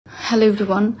Hello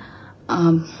everyone.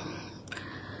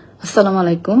 Assalamu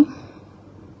alaikum.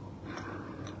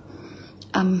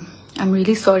 I'm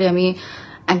really sorry. আমি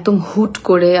একদম হুট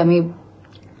করে আমি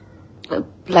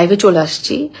লাইভে চলে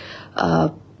আসছি,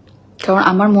 কারণ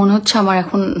আমার মনে হচ্ছে আমার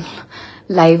এখন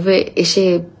লাইভে এসে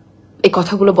এই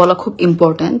কথাগুলো বলা খুব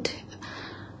ইম্পর্ট্যান্ট।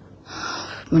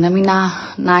 মানে আমি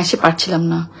না এসে পারছিলাম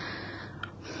না।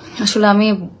 আসলে আমি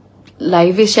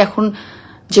লাইভে এসে এখন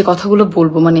যে কথাগুলো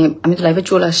বলবো, মানে আমি তো লাইভে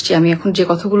চলে আসছি, আমি এখন যে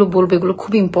কথাগুলো বলবো এগুলো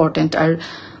খুবই ইম্পর্ট্যান্ট, আর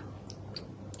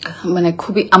মানে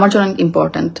খুবই আমার জন্য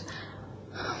ইম্পর্ট্যান্ট।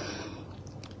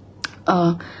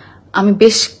 আমি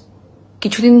বেশ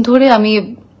কিছুদিন ধরে আমি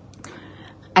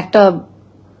একটা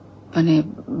মানে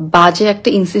বাজে একটা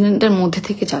ইনসিডেন্টের মধ্যে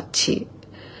থেকে যাচ্ছি।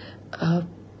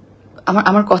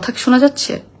 আমার কথা শোনা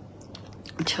যাচ্ছে?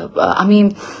 আচ্ছা,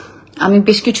 আমি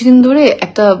বেশ কিছুদিন ধরে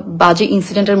একটা বাজে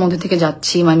ইনসিডেন্টের মধ্যে থেকে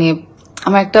যাচ্ছি। মানে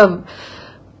আমার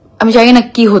আমি জানি না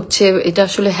কি হচ্ছে, এটা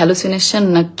আসলে হ্যালুসিনেশন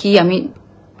না কি,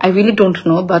 I really don't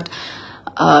know, but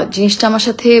জিনিসটা আমার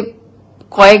সাথে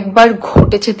কয়েকবার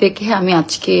ঘটেছে দেখে আমি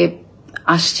আজকে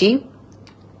আসছি,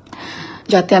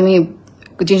 যাতে আমি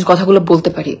কথাগুলো বলতে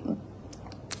পারি।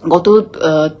 গত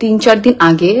 3-4 দিন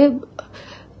আগে,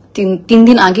 3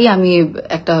 দিন আগে আমি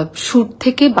একটা শুট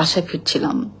থেকে বাসায়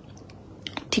ফিরছিলাম।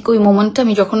 ঠিক ওই মোমেন্টে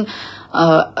আমি যখন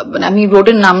মানে আমি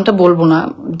রোডের নামটা বলবো না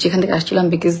যেখান থেকে আসছিলাম,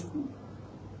 বিকজ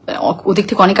ওদিক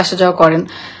থেকে অনেক আসা যাওয়া করেন।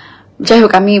 যাই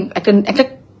হোক, আমি একটা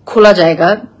খোলা জায়গা,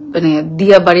 মানে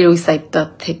দিয়া বাড়ির ওই সাইডটা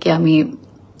থেকে আমি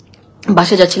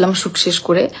বাসে যাচ্ছিলাম শুট শেষ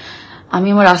করে। আমি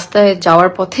আমার রাস্তায় যাওয়ার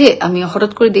পথে আমি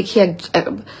হঠাৎ করে দেখি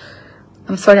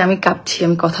আমি কাঁপছি,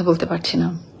 আমি কথা বলতে পারছি না।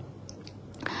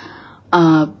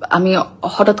 আমি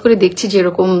হঠাৎ করে দেখছি যে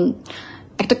এরকম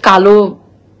একটা কালো,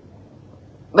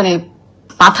 মানে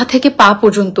মাথা থেকে পা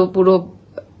পর্যন্ত পুরো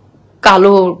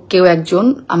কালো কেউ একজন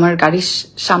আমার গাড়ির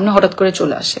সামনে হঠাৎ করে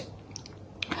চলে আসে।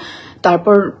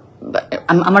 তারপর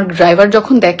আমার ড্রাইভার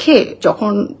যখন দেখে,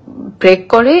 যখন ব্রেক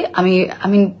করে,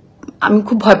 আমি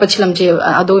খুব ভয় পাচ্ছিলাম যে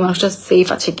আদৌ ওই মানুষটা সেফ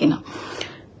আছে কিনা।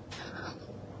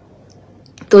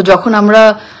 তো যখন আমরা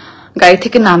গাড়ি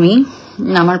থেকে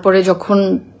নামার পরে যখন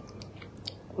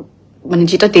মানে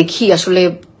যেটা দেখি, আসলে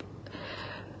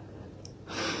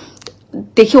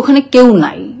দেখি ওখানে কেউ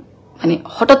নাই। মানে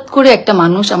হঠাৎ করে একটা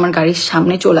মানুষ আমার গাড়ির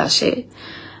সামনে চলে আসে,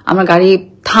 আমার গাড়ি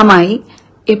থামাই,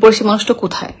 এরপর সে মানুষটা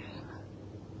কোথায়?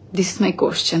 This is my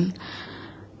question.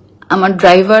 আমার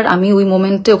ড্রাইভার, আমি ওই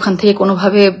মোমেন্টে ওখান থেকে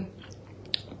কোনোভাবে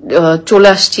চলে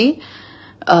আসছি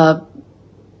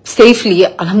সেফলি,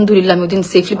 আলহামদুলিল্লাহ। আমি ওইদিন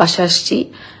সেফলি বাসায় আসছি।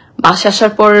 বাসায়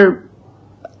আসার পর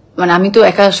মানে আমি তো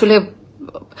আসলে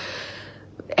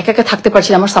একা থাকতে পারছি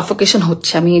না, আমার সাফোকেশন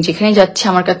হচ্ছে। আমি যেখানে যাচ্ছি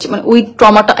আমার কাছে মানে ওই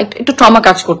ট্রমাটা, একটু ট্রমা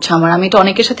কাজ করছে আমার। আমি এটা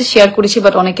অনেকের সাথে শেয়ার করেছি,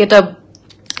 বাট অনেকে এটা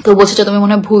কেউ বলছে যে তুমি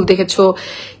মনে হয় ভুল দেখেছো,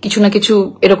 কিছু না কিছু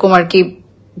এরকম আর কি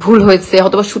ভুল হয়েছে,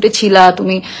 হয়তোবা শুটে ছিলা,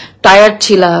 তুমি টায়ার্ড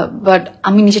ছিলা, বাট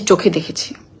আমি নিজের চোখে দেখেছি।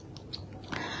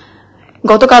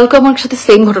 গতকালকে আমার সাথে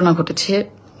সেম ঘটনা ঘটেছে।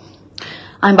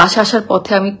 আমি বাসা আসার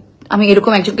পথে আমি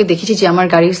এরকম একজনকে দেখেছি যে আমার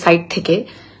গাড়ির সাইড থেকে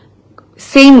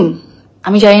সেম,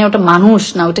 আমি জানি না ওটা মানুষ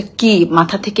না ওটা কি,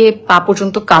 মাথা থেকে পা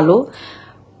পর্যন্ত কালো,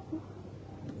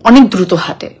 অনেক দ্রুত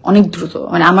হাঁটে, অনেক দ্রুত।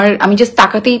 মানে আমি জাস্ট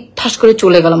তাকাতেই ঠাস করে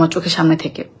চলে গেল আমার চোখের সামনে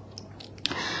থেকে।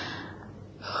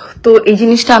 তো এই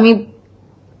জিনিসটা আমি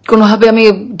কোনোভাবে আমি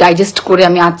ডাইজেস্ট করে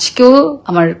আমি আজকেও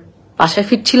আমার বাসায়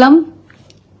ফিরছিলাম।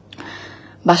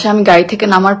 বাসায় আমি গাড়ি থেকে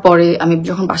নামার পরে আমি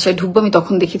যখন বাসায় ঢুকবো, আমি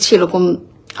তখন দেখেছি এরকম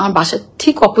আমার বাসার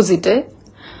ঠিক অপোজিটে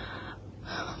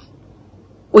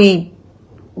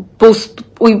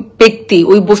ওই ব্যক্তি,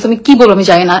 ওই বস্তু, আমি কি বলবো আমি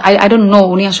জানি না, আই ডোন্ট নো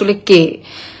উনি আসলে কে,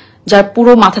 যার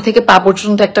পুরো মাথা থেকে পা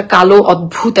পর্যন্ত একটা কালো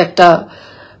অদ্ভুত একটা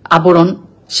আবরণ,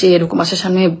 সে এরকম বাসার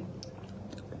সামনে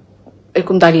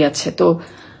এরকম দাঁড়িয়ে আছে। তো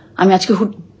আমি আজকে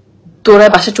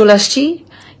দৌড়ায় বাসা চলে আসছি,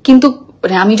 কিন্তু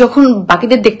মানে আমি যখন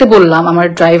বাকিদের দেখতে বললাম, আমার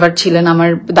ড্রাইভার ছিলেন, আমার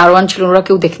দারোয়ান ছিলেন, ওরা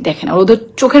কেউ দেখে না, ওদের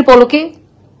চোখের পলকে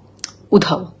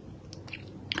উধাও।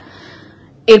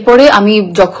 এরপরে আমি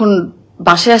যখন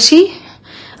বাসায় আসি,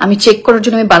 আমি চেক করার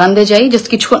জন্য আমি বারান্দায় যাই, জাস্ট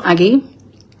কিছুক্ষণ আগেই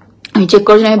আমি চেক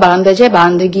করার জন্য আমি বারান্দায় যাই।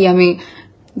 বারান্দায় গিয়ে আমি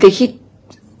দেখি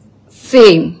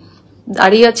সেম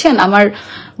দাঁড়িয়ে আছেন, আমার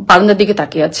বারান্দার দিকে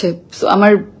তাকিয়ে আছে। সো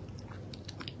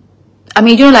আমি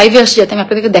এই জন্য লাইভে আসছি যাতে আমি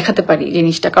আপনাদেরকে দেখাতে পারি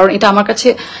জিনিসটা, কারণ এটা আমার কাছে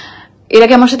এর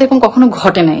আগে আমার সাথে এরকম কখনো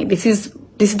ঘটে নাই। This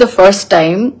is the first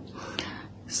time.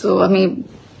 So আমি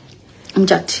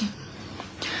যাচ্ছি।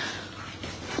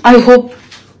 আই হোপ,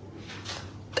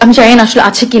 আমি জানি না আসলে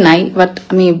আছে কি নাই, বাট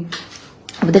আমি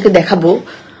আপনাদেরকে দেখাবো।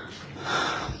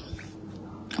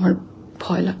 আমার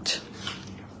ভয় লাগছে।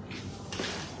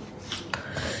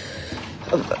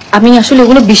 আমি আসলে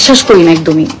এগুলো বিশ্বাস করি না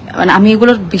একদমই, মানে আমি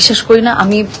এগুলো বিশ্বাস করি না।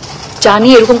 জানি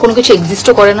এরকম কোনো কিছু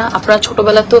এক্সিস্টও করে না। আপনারা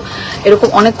ছোটবেলা তো এরকম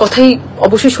অনেক কথাই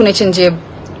অবশ্যই শুনেছেন যে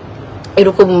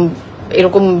এরকম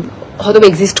এরকম হয়তো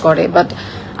এক্সিস্ট করে, but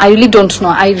I really don't know,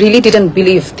 I really didn't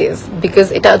believe this, because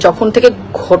এটা যখন থেকে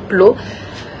ঘটলো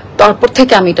তারপর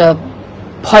থেকে আমি এটা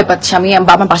ভয় পাচ্ছি। আমি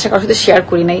আমার বাসায় কারোর সাথে শেয়ার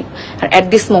করি নাই, আর অ্যাট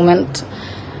দিস মোমেন্ট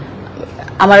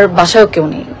আমার বাসায়ও কেউ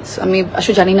নেই। আমি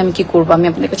আসলে জানি না আমি কি করবো। আমি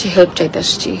আপনাদের কাছে হেল্প চাইতে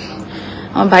আসছি।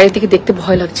 আমার বাইরে থেকে দেখতে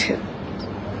ভয় লাগছে।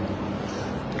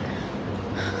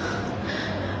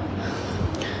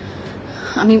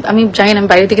 আমি জানি না আমি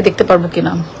বাইরে থেকে দেখতে পারবো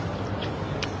কিনা।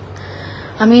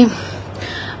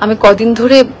 আমি কদিন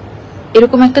ধরে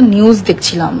এরকম একটা নিউজ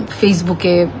দেখছিলাম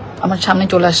ফেসবুকে, আমার সামনে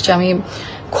চলে আসছে। আমি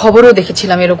খবরও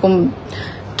দেখেছিলাম এরকম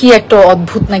কি একটা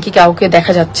অদ্ভুত নাকি কাউকে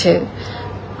দেখা যাচ্ছে।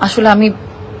 আসলে আমি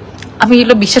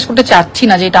এগুলো বিশ্বাস করতে চাচ্ছি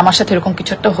না যে এটা আমার সাথে এরকম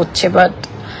কিছু একটা হচ্ছে, but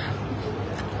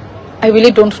I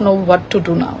really don't know what to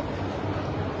do now.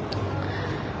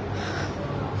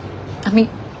 আমি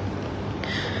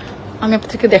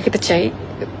আপনাদেরকে দেখাতে চাই,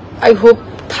 আই হোপ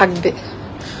থাকবে।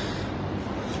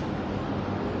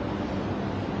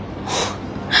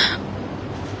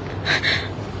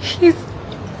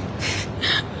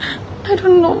 I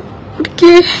don't know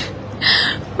K,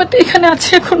 but এখানে আছে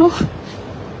এখনো।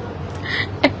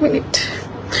 এক মিনিট,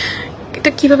 এটা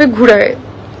কিভাবে ঘুরায়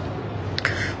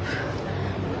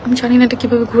আমি জানি না। এটা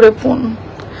কিভাবে ঘুরায় ফোন।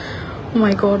 ও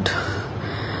মাই গড,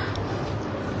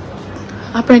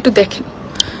 আপনারা একটু দেখেন,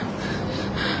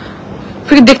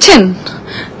 দেখছেন?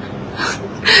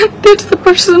 That's the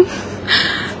person.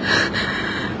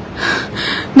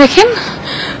 দেখেন,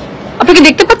 আপনি কি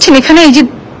দেখতে পাচ্ছেন? এখানে এই যে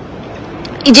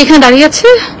এখানে দাঁড়িয়ে আছে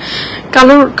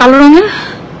কালো রঙের,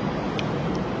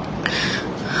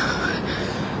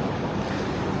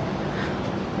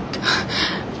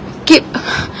 কে?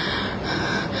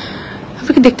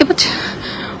 আপনি কি দেখতে পাচ্ছেন?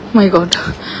 মাই গড,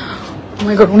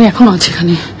 উনি এখনো আছে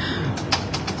এখানে।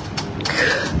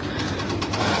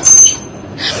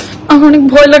 আমার অনেক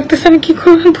ভয় লাগতেছে, আমি কি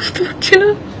করবো বুঝতে পারছি না।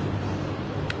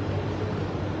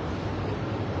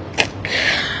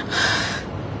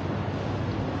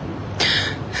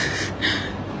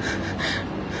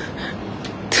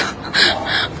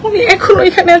 উনি এখনো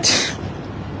এখানে আছে।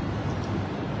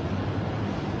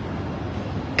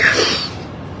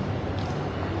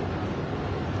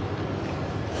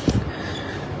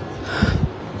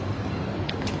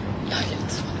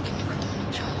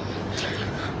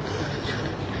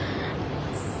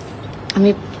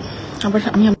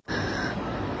 আমি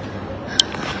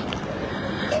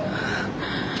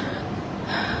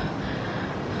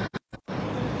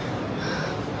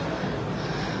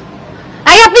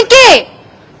আপনি কে?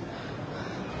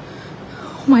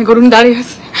 মাই গড, উনি দাঁড়িয়ে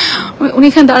আছে, উনি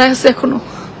এখানে দাঁড়ায় আছে এখনো।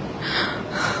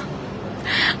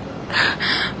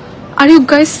 Are you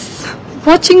guys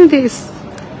watching this?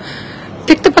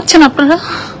 দেখতে পাচ্ছেন আপনারা?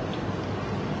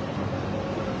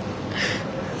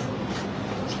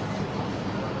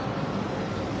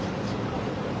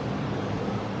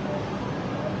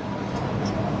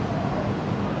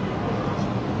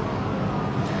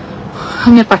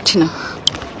 আমি আর পারছি না।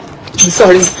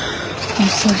 সরি,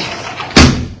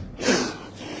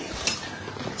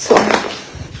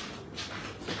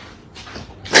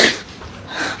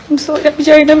 আমি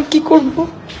জানি না আমি কি করবো।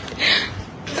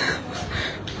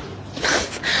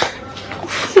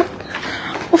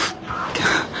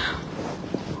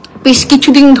 বেশ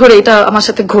কিছুদিন ধরে এটা আমার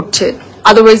সাথে ঘটছে,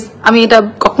 আদারওয়াইজ আমি এটা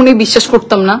কখনোই বিশ্বাস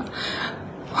করতাম না।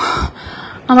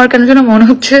 আমার কেন যেন মনে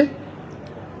হচ্ছে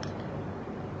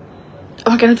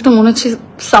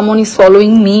someone is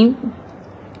following me.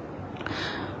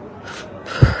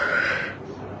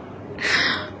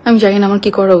 আমি জানি না আমার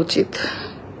কি করা উচিত।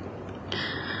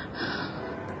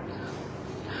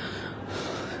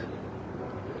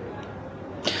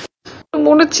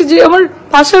 মনে হচ্ছে যে আমার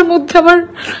বাসার মধ্যে আমার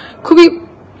খুবই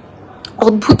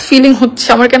অদ্ভুত ফিলিং হচ্ছে।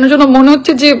 আমার কেন যেন মনে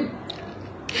হচ্ছে যে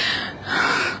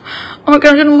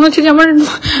আমার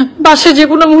বাসায় যে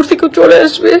কোনো মুহূর্তে কেউ চলে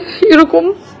আসবে, এরকম।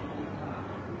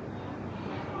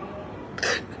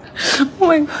 Oh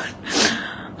my God.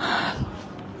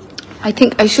 I think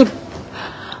I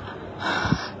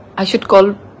should call,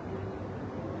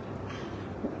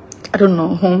 I don't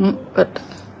know, home, but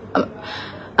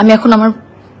আমি এখন আমার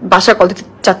বাসা কল দিতে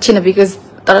চাচ্ছি না, বিকজ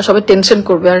তারা সবাই টেনশন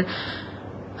করবে। আর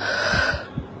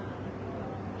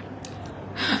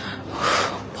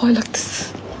ভয় লাগতেছে।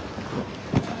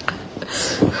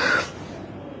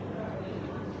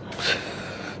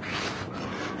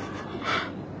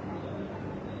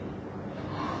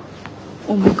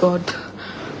 Oh my God.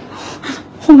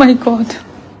 Oh my God.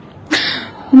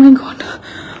 Oh my God.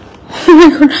 Oh my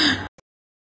God.